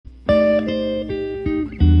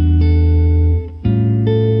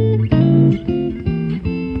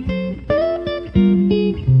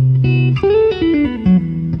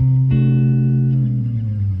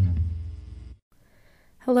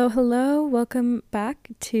Hello. Welcome back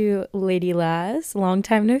to Lady Laz. Long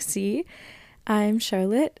time no see. I'm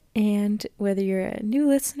Charlotte, and whether you're a new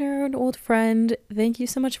listener or an old friend, thank you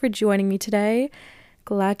so much for joining me today.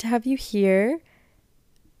 Glad to have you here.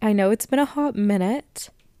 I know it's been a hot minute,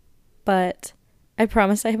 but I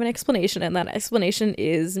promise I have an explanation, and that explanation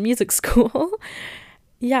is music school.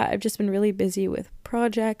 Yeah, I've just been really busy with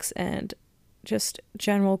projects and just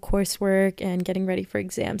general coursework and getting ready for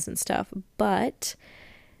exams and stuff, but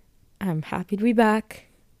I'm happy to be back,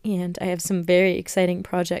 and I have some very exciting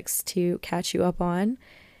projects to catch you up on.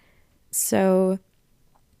 So,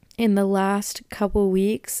 in the last couple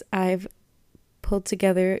weeks, I've pulled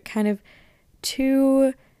together kind of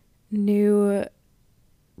two new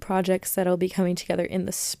projects that'll be coming together in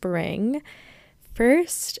the spring.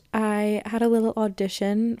 First, I had a little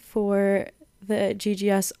audition for the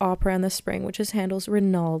GGS opera in the spring, which is Handel's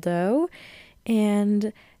Rinaldo,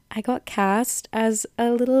 and I got cast as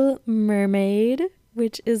a little mermaid,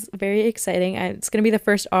 which is very exciting. It's going to be the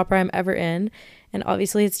first opera I'm ever in, and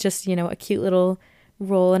obviously it's just, a cute little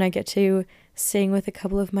role, and I get to sing with a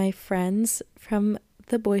couple of my friends from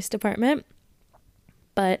the boys department,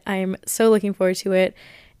 but I'm so looking forward to it,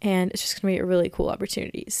 and it's just going to be a really cool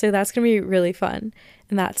opportunity. So that's going to be really fun,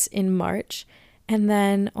 and that's in March. And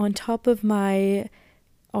then on top of my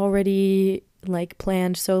already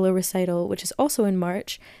planned solo recital, which is also in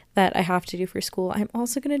March, that I have to do for school, I'm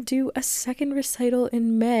also going to do a second recital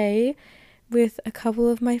in May with a couple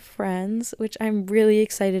of my friends, which I'm really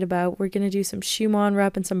excited about. We're going to do some Schumann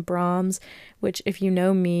rep and some Brahms, which, if you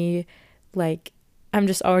know me, I'm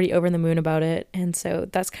just already over the moon about it. And so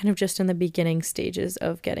that's kind of just in the beginning stages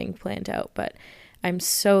of getting planned out, but I'm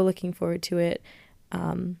so looking forward to it.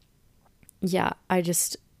 I'm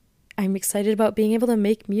excited about being able to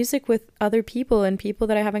make music with other people and people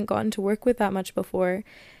that I haven't gotten to work with that much before.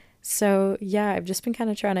 So yeah, I've just been kind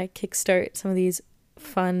of trying to kickstart some of these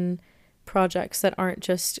fun projects that aren't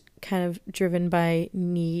just kind of driven by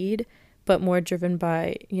need, but more driven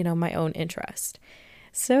by, my own interest.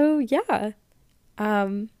 So yeah,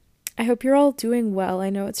 I hope you're all doing well.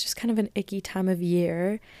 I know it's just kind of an icky time of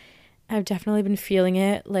year. I've definitely been feeling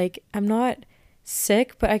it. I'm not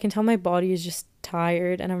sick, but I can tell my body is just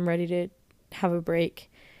tired and I'm ready to have a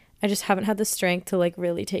break. I just haven't had the strength to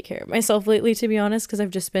really take care of myself lately, to be honest, because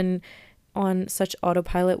I've just been on such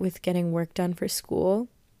autopilot with getting work done for school.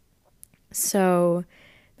 So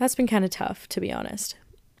that's been kind of tough, to be honest.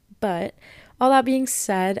 But all that being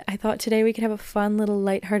said, I thought today we could have a fun little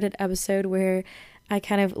lighthearted episode where I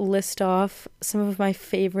kind of list off some of my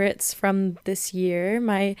favorites from this year,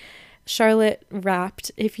 my Charlotte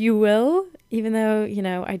Wrapped, if you will, even though,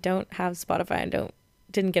 I don't have Spotify and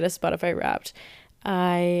didn't get a Spotify Wrapped.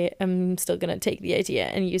 I am still going to take the idea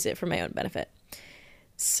and use it for my own benefit.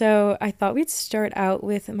 So I thought we'd start out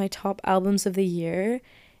with my top albums of the year.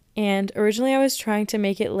 And originally I was trying to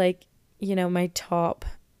make it my top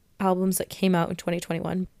albums that came out in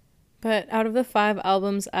 2021. But out of the 5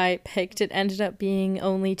 albums I picked, it ended up being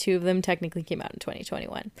only 2 of them technically came out in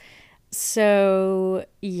 2021. So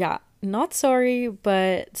yeah, not sorry,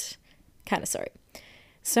 but kind of sorry.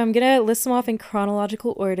 So I'm going to list them off in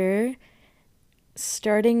chronological order,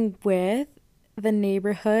 starting with The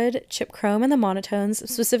Neighborhood, Chip Chrome and the Monotones,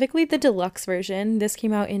 specifically the deluxe version. This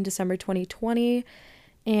came out in December 2020,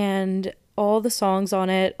 and all the songs on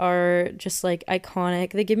it are just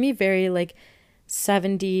iconic. They give me very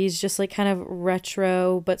 70s, just kind of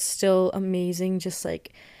retro, but still amazing, just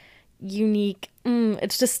unique.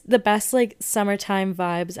 It's just the best summertime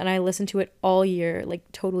vibes, and I listen to it all year,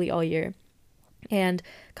 totally all year. And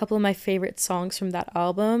a couple of my favorite songs from that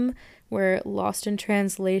album were Lost in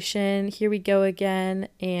Translation, Here We Go Again,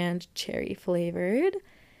 and Cherry Flavored.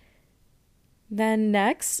 Then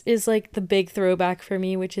next is the big throwback for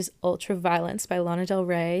me, which is Ultraviolence by Lana Del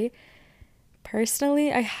Rey.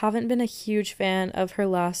 Personally, I haven't been a huge fan of her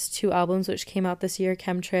last 2 albums, which came out this year,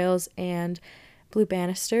 Chemtrails and Blue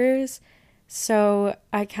Banisters. So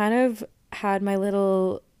I kind of had my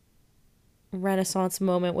little renaissance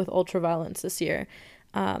moment with Ultraviolence this year,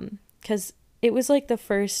 because it was the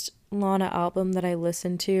first Lana album that I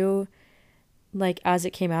listened to as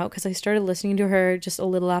it came out, because I started listening to her just a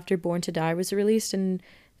little after Born to Die was released, and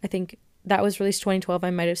I think that was released 2012.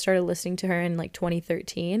 I might have started listening to her in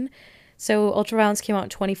 2013. So Ultraviolence came out in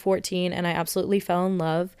 2014, and I absolutely fell in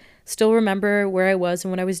love. Still remember where I was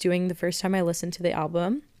and what I was doing the first time I listened to the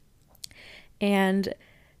album. And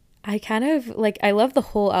I kind of I love the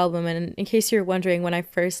whole album. And in case you're wondering, when I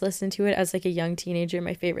first listened to it as a young teenager,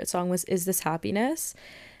 my favorite song was Is This Happiness?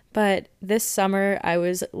 But this summer I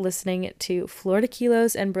was listening to Florida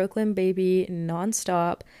Kilos and Brooklyn Baby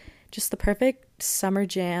nonstop. Just the perfect summer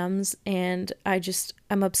jams, and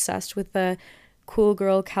I'm obsessed with the cool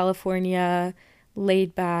girl California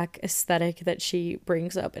laid back aesthetic that she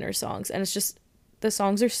brings up in her songs. And it's just, the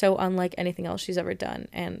songs are so unlike anything else she's ever done,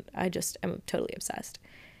 and I just am totally obsessed.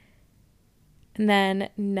 And then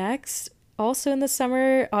next, also in the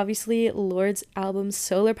summer, obviously Lorde's album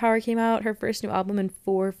Solar Power came out, her first new album in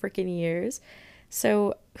 4 freaking years.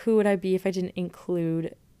 So who would I be if I didn't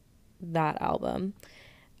include that album?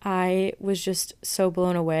 I was just so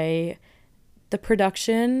blown away. The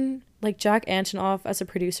production, like Jack Antonoff as a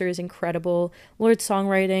producer is incredible. Lorde's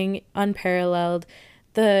songwriting, unparalleled.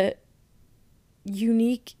 The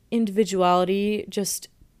unique individuality, just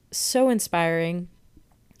so inspiring.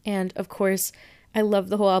 And of course, I love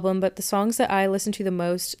the whole album, but the songs that I listen to the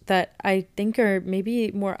most that I think are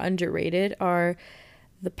maybe more underrated are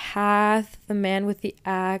The Path, The Man with the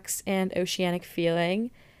Axe, and Oceanic Feeling.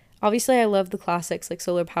 Obviously, I love the classics like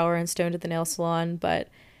Solar Power and Stoned at the Nail Salon, but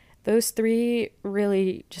those 3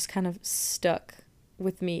 really just kind of stuck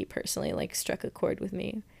with me personally, like struck a chord with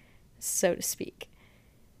me, so to speak.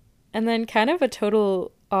 And then kind of a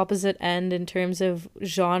total opposite end in terms of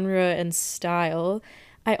genre and style,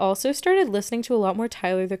 I also started listening to a lot more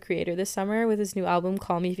Tyler, the Creator this summer with his new album,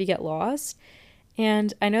 Call Me If You Get Lost.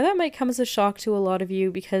 And I know that might come as a shock to a lot of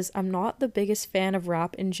you because I'm not the biggest fan of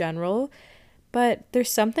rap in general, but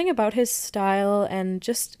there's something about his style and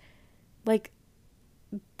just like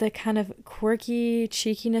the kind of quirky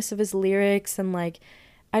cheekiness of his lyrics, and like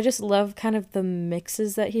I just love kind of the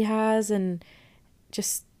mixes that he has, and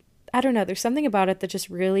just I don't know, there's something about it that just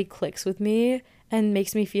really clicks with me and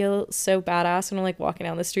makes me feel so badass when I'm like walking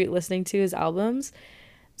down the street listening to his albums.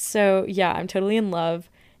 So yeah, I'm totally in love.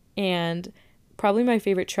 And probably my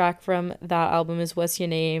favorite track from that album is What's Your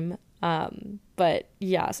Name. But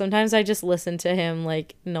yeah, sometimes I just listen to him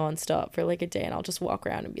like nonstop for like a day, and I'll just walk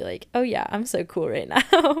around and be like, oh yeah, I'm so cool right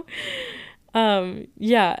now.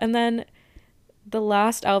 Yeah, and then the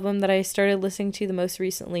last album that I started listening to the most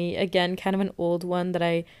recently, again, kind of an old one that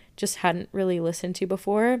I just hadn't really listened to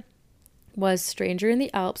before, was Stranger in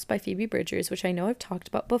the Alps by Phoebe Bridgers, which I know I've talked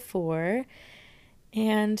about before.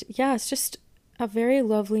 And yeah, it's just a very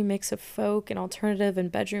lovely mix of folk and alternative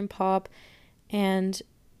and bedroom pop, and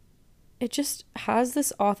it just has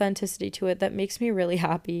this authenticity to it that makes me really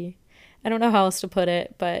happy. I don't know how else to put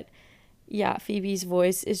it, but yeah, Phoebe's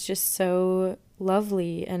voice is just so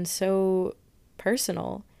lovely and so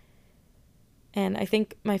personal. And I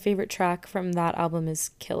think my favorite track from that album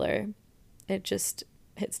is Killer. It just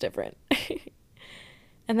hits different.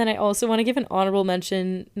 And then I also want to give an honorable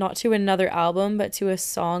mention, not to another album, but to a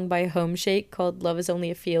song by Homeshake called Love Is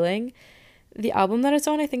Only a Feeling. The album that it's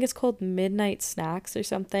on, I think it's called Midnight Snacks or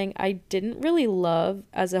something. I didn't really love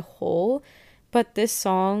as a whole, but this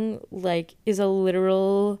song, like, is a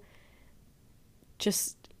literal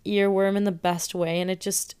just earworm in the best way. And it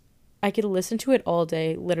just, I could listen to it all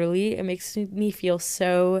day, literally. It makes me feel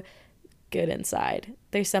so good inside.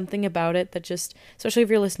 There's something about it that just, especially if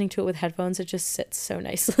you're listening to it with headphones, it just sits so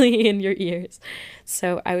nicely in your ears.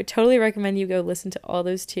 So I would totally recommend you go listen to all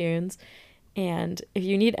those tunes. And if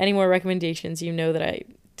you need any more recommendations, you know that I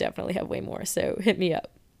definitely have way more, so hit me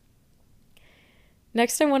up.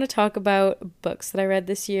 Next, I want to talk about books that I read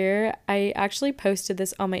this year. I actually posted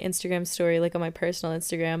this on my Instagram story, like on my personal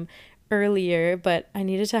Instagram earlier, but I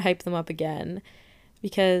needed to hype them up again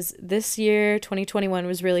because this year, 2021,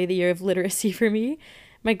 was really the year of literacy for me.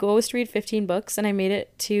 My goal was to read 15 books, and I made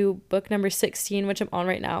it to book number 16, which I'm on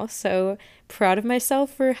right now. So proud of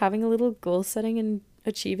myself for having a little goal setting and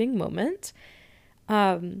achieving moment.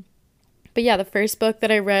 But yeah, the first book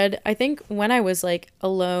that I read, I think when I was like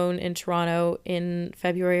alone in Toronto in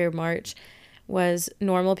February or March, was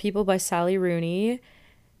Normal People by Sally Rooney.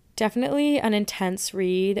 Definitely an intense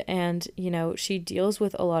read, and you know, she deals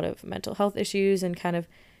with a lot of mental health issues and kind of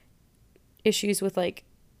issues with like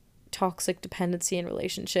toxic dependency in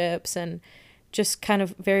relationships and just kind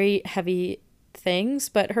of very heavy things,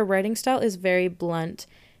 but her writing style is very blunt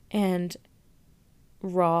and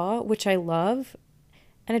raw, which I love,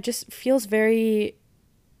 and it just feels very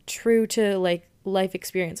true to like life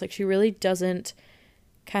experience. Like she really doesn't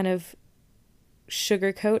kind of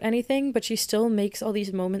sugarcoat anything, but she still makes all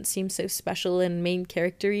these moments seem so special and main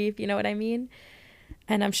character-y, if you know what I mean.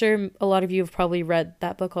 And I'm sure a lot of you have probably read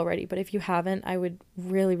that book already, but if you haven't, I would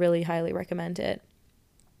really, really highly recommend it.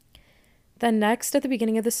 Then next, at the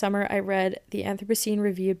beginning of the summer, I read The Anthropocene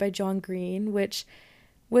Reviewed by John Green, which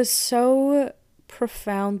was so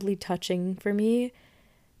profoundly touching for me.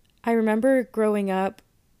 I remember growing up,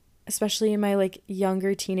 especially in my like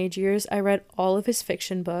younger teenage years, I read all of his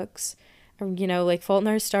fiction books. you know, like Fault in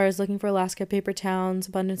Our Stars, Looking for Alaska, Paper Towns,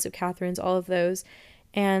 Abundance of Catherines, all of those.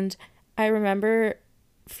 And I remember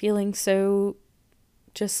feeling so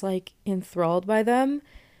just like enthralled by them.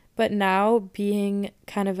 But now being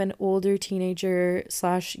kind of an older teenager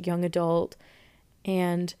slash young adult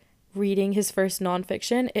and reading his first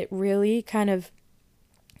nonfiction, it really kind of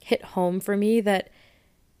hit home for me that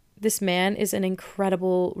this man is an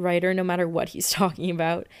incredible writer no matter what he's talking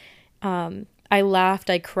about. I laughed,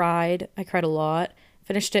 I cried a lot,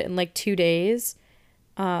 finished it in like 2 days.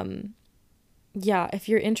 Yeah, if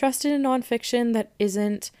you're interested in nonfiction that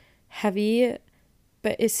isn't heavy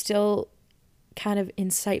but is still kind of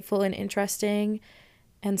insightful and interesting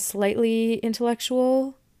and slightly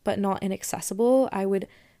intellectual but not inaccessible, I would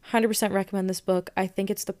 100% recommend this book. I think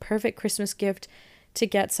it's the perfect Christmas gift to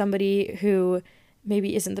get somebody who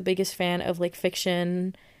maybe isn't the biggest fan of like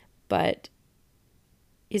fiction but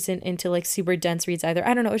isn't into like super dense reads either.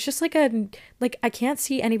 I don't know, it's just like I can't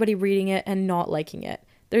see anybody reading it and not liking it.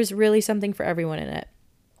 There's really something for everyone in it.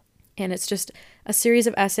 And it's just a series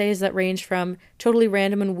of essays that range from totally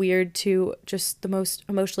random and weird to just the most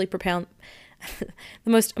emotionally profound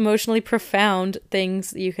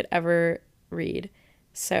things that you could ever read.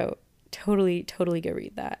 So totally go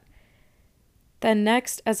read that. Then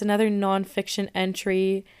next, as another nonfiction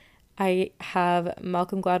entry, I have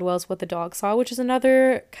Malcolm Gladwell's What the Dog Saw, which is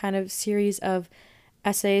another kind of series of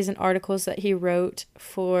essays and articles that he wrote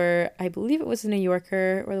for, I believe it was the New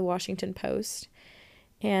Yorker or the Washington Post.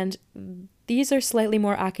 And these are slightly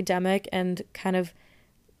more academic and kind of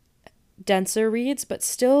denser reads, but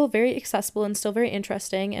still very accessible and still very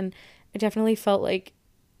interesting. And I definitely felt like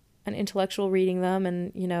an intellectual reading them,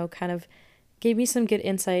 and, you know, kind of gave me some good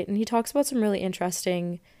insight. And he talks about some really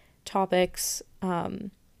interesting topics,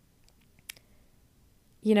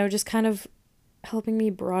 you know, just kind of helping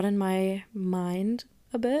me broaden my mind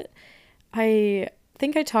a bit. I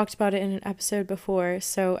think I talked about it in an episode before,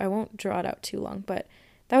 so I won't draw it out too long, but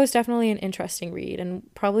that was definitely an interesting read and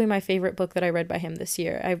probably my favorite book that I read by him this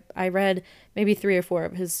year. I read maybe 3 or 4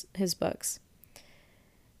 of his books.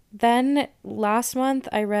 Then last month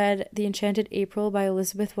I read The Enchanted April by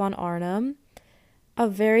Elizabeth von Arnim, a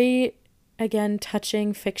very, again,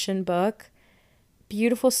 touching fiction book,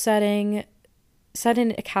 beautiful setting, set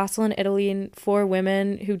in a castle in Italy, and 4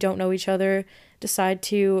 women who don't know each other decide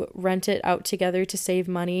to rent it out together to save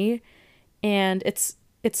money. And it's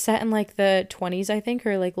set in like the 20s, I think,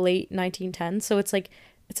 or like late 1910s. So it's like,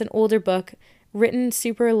 it's an older book, written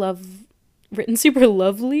super lovely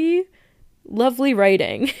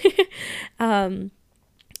writing. And,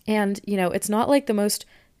 you know, it's not like the most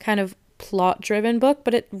kind of plot driven book,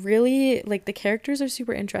 but it really, like, the characters are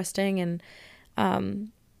super interesting, and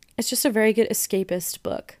it's just a very good escapist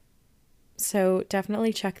book. So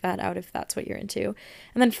definitely check that out if that's what you're into.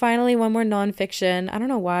 And then finally, one more nonfiction. I don't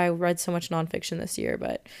know why I read so much nonfiction this year,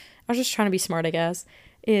 but I was just trying to be smart, I guess.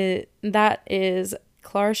 That is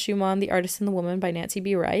Clara Schumann, The Artist and the Woman by Nancy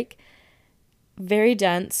B. Reich. Very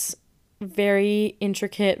dense, very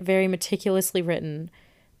intricate, very meticulously written,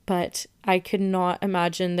 but I could not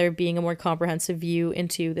imagine there being a more comprehensive view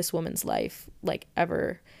into this woman's life, like,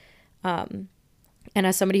 ever. And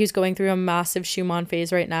as somebody who's going through a massive Schumann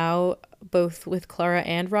phase right now, both with Clara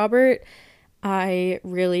and Robert, I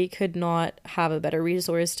really could not have a better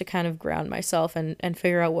resource to kind of ground myself and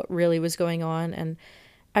figure out what really was going on. And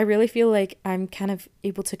I really feel like I'm kind of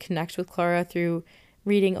able to connect with Clara through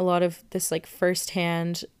reading a lot of this, like,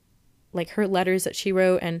 firsthand, like, her letters that she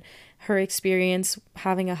wrote and her experience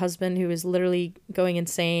having a husband who is literally going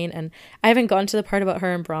insane. And I haven't gotten to the part about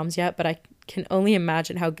her and Brahms yet, but I can only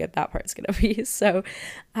imagine how good that part's gonna be. So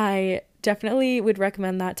I definitely would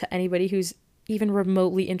recommend that to anybody who's even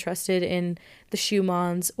remotely interested in the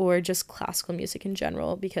Schumanns or just classical music in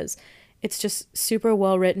general, because it's just super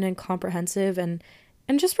well written and comprehensive, and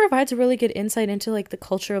just provides a really good insight into, like, the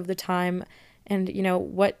culture of the time and, you know,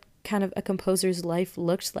 what kind of a composer's life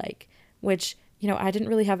looked like, which, you know, I didn't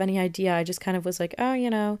really have any idea. I just kind of was like, oh, you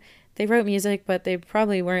know, they wrote music, but they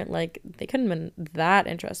probably weren't, like, they couldn't have been that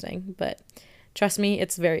interesting. But trust me,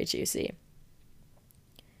 it's very juicy.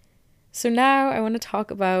 So now I want to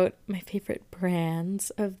talk about my favorite brands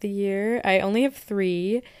of the year. I only have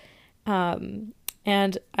 3.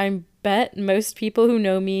 And I bet most people who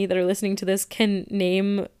know me that are listening to this can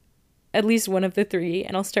name at least one of the 3.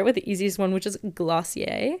 And I'll start with the easiest one, which is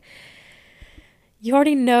Glossier. You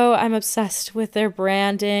already know I'm obsessed with their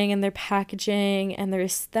branding and their packaging and their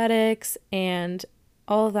aesthetics and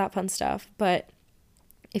all of that fun stuff. But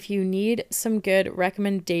if you need some good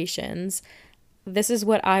recommendations, this is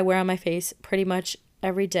what I wear on my face pretty much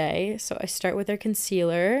every day. So I start with their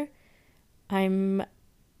concealer. I'm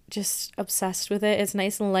just obsessed with it. It's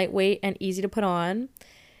nice and lightweight and easy to put on.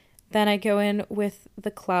 Then I go in with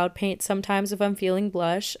the cloud paint. Sometimes if I'm feeling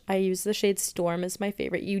blush, I use the shade Storm as my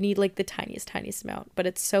favorite. You need like the tiniest amount, but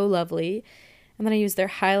it's so lovely. And then I use their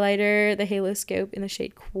highlighter, the Halo Scope in the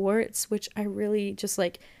shade Quartz, which I really just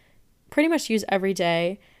like pretty much use every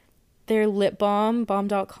day. Their lip balm,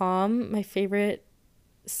 balm.com, my favorite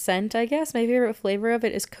scent, I guess. My favorite flavor of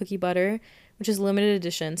it is Cookie Butter, which is limited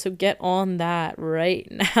edition. So get on that right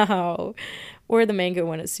now. Or the mango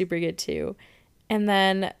one is super good too. And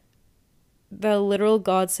then the literal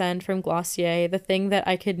godsend from Glossier, the thing that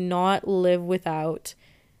I could not live without,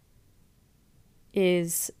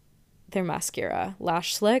 is their mascara,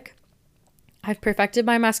 Lash Slick. I've perfected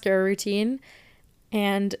my mascara routine,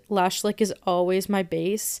 and Lash Slick is always my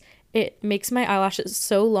base. It makes my eyelashes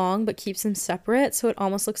so long but keeps them separate, so it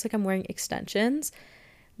almost looks like I'm wearing extensions,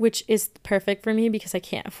 which is perfect for me because I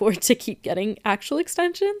can't afford to keep getting actual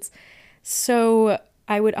extensions. So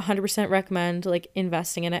I would 100% recommend like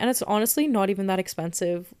investing in it. And it's honestly not even that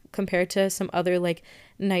expensive compared to some other like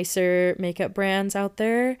nicer makeup brands out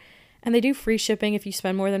there. And they do free shipping if you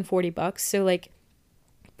spend more than $40. So like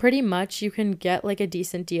pretty much you can get like a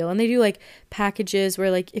decent deal. And they do like packages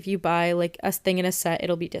where like if you buy like a thing in a set,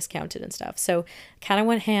 it'll be discounted and stuff. So kind of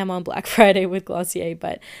went ham on Black Friday with Glossier,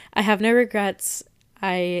 but I have no regrets.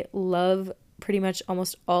 I love pretty much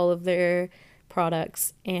almost all of their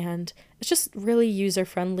products, and it's just really user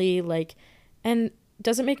friendly, like, and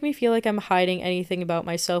doesn't make me feel like I'm hiding anything about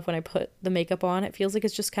myself when I put the makeup on. It feels like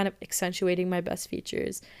it's just kind of accentuating my best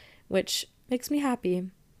features, which makes me happy.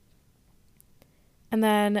 And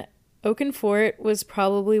then Oak & Fort was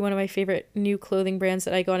probably one of my favorite new clothing brands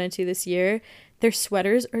that I got into this year. Their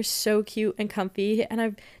sweaters are so cute and comfy, and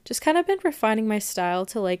I've just kind of been refining my style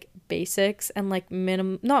to like basics and like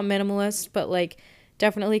not minimalist, but like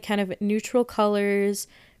definitely kind of neutral colors,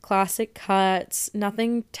 classic cuts,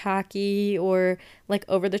 nothing tacky or like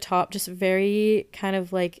over the top, just very kind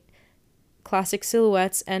of like classic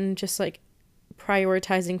silhouettes, and just like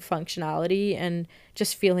prioritizing functionality and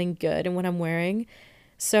just feeling good in what I'm wearing.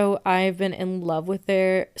 So I've been in love with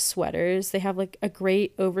their sweaters. They have like a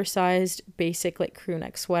great oversized basic like crew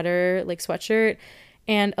neck sweater, like sweatshirt,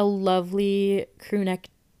 and a lovely crew neck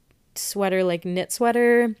sweater, like knit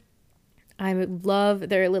sweater. I love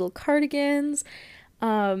their little cardigans.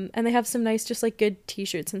 And they have some nice, just like good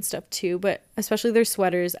t-shirts and stuff too, but especially their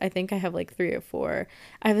sweaters. I think I have like 3 or 4.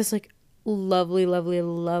 I have this like lovely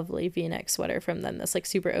v-neck sweater from them that's like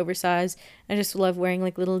super oversized. I just love wearing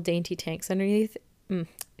like little dainty tanks underneath.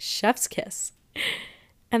 Chef's kiss.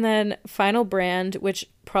 And then final brand, which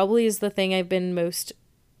probably is the thing I've been most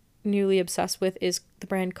newly obsessed with, is the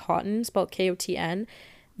brand Cotton, spelled Kotn.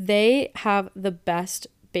 They have the best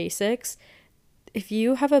basics. If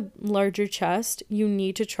you have a larger chest, you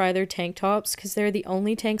need to try their tank tops, because they're the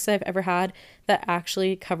only tanks I've ever had that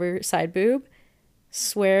actually cover side boob.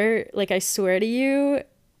 I swear to you,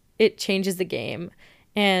 it changes the game.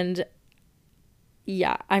 And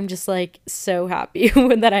yeah, I'm just like so happy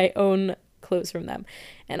that I own clothes from them.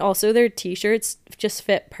 And also their t-shirts just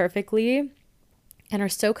fit perfectly and are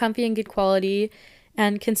so comfy and good quality.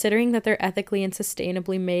 And considering that they're ethically and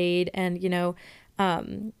sustainably made, and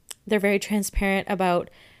they're very transparent about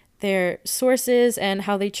their sources and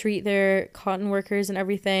how they treat their cotton workers and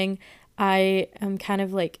everything, I am kind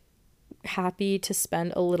of like happy to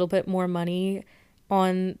spend a little bit more money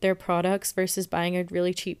on their products versus buying a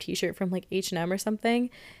really cheap t-shirt from like H&M or something.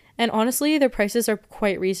 And honestly, their prices are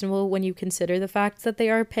quite reasonable when you consider the fact that they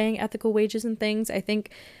are paying ethical wages and things. I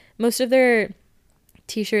think most of their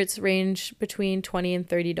t-shirts range between $20 and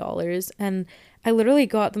 $30, and I literally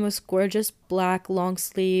got the most gorgeous black long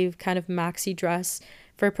sleeve kind of maxi dress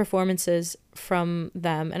for performances from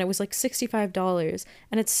them, and it was like $65,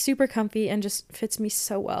 and it's super comfy and just fits me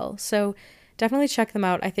so well. So definitely check them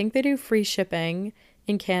out. I think they do free shipping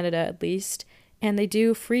in Canada at least, and they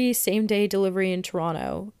do free same-day delivery in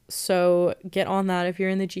Toronto, so get on that if you're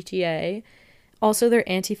in the GTA. Also, their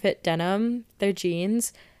anti-fit denim, their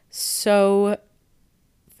jeans, so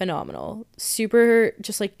phenomenal. Super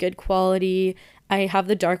just like good quality. I have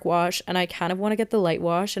the dark wash and I kind of want to get the light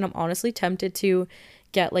wash, and I'm honestly tempted to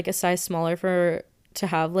get like a size smaller to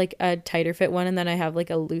have like a tighter fit one, and then I have like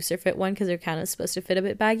a looser fit one because they're kind of supposed to fit a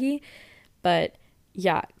bit baggy. But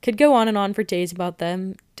yeah, could go on and on for days about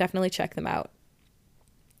them. Definitely check them out.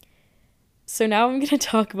 So now I'm going to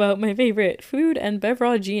talk about my favorite food and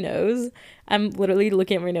beveraginos. I'm literally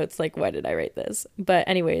looking at my notes like, why did I write this? But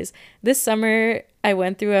anyways, this summer I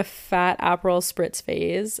went through a fat Aperol Spritz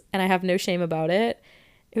phase, and I have no shame about it.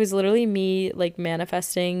 It was literally me like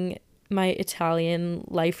manifesting my Italian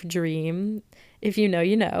life dream. If you know,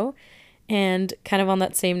 you know. And kind of on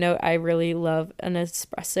that same note, I really love an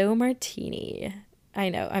espresso martini. I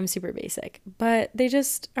know, I'm super basic, but they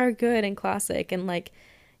just are good and classic and like,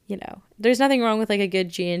 there's nothing wrong with like a good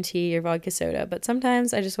G&T or vodka soda, but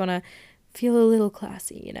sometimes I just want to feel a little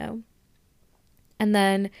classy. And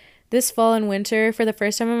then this fall and winter, for the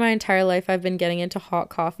first time in my entire life, I've been getting into hot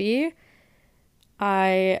coffee.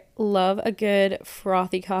 I love a good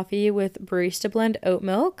frothy coffee with barista blend oat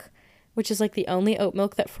milk, which is like the only oat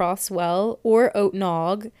milk that froths well, or oat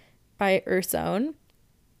nog by Earthzone.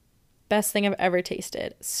 Best thing I've ever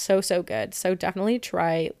tasted. So, so good. So definitely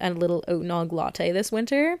try a little oat nog latte this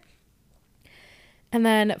winter. And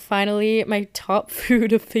then finally, my top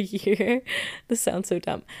food of the year, this sounds so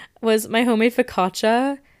dumb, was my homemade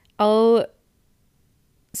focaccia. I'll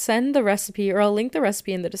send the recipe, or I'll link the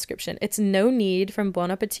recipe in the description. It's no knead from Bon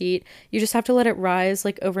Appetit. You just have to let it rise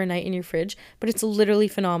like overnight in your fridge, but it's literally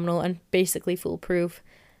phenomenal and basically foolproof.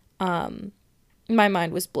 My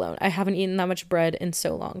mind was blown. I haven't eaten that much bread in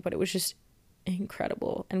so long, but it was just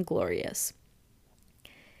incredible and glorious.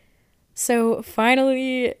 So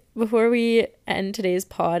finally, before we end today's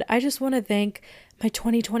pod, I just want to thank my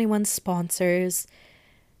 2021 sponsors: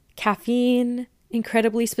 Caffeine,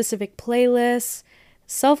 Incredibly Specific Playlists,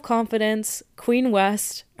 Self-Confidence, Queen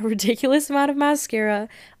West, A Ridiculous Amount of Mascara,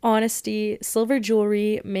 Honesty, Silver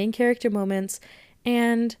Jewelry, Main Character Moments,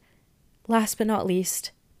 and last but not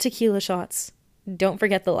least, Tequila Shots. Don't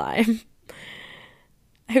forget the lime.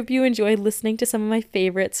 I hope you enjoyed listening to some of my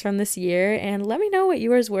favorites from this year, and let me know what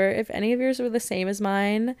yours were. If any of yours were the same as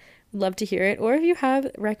mine, I'd love to hear it. Or if you have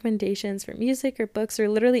recommendations for music or books or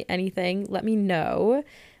literally anything, let me know.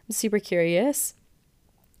 I'm super curious.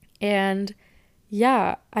 And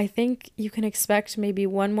yeah, I think you can expect maybe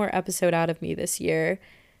one more episode out of me this year.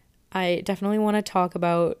 I definitely want to talk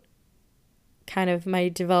about kind of my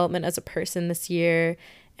development as a person this year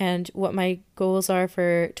and what my goals are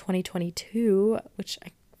for 2022, which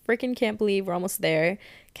I freaking can't believe we're almost there.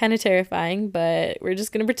 Kind of terrifying, but we're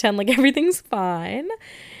just going to pretend like everything's fine.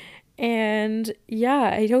 And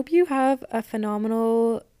yeah, I hope you have a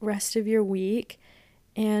phenomenal rest of your week.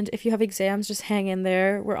 And if you have exams, just hang in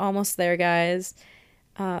there. We're almost there, guys.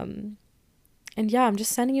 And yeah, I'm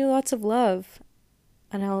just sending you lots of love.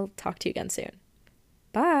 And I'll talk to you again soon.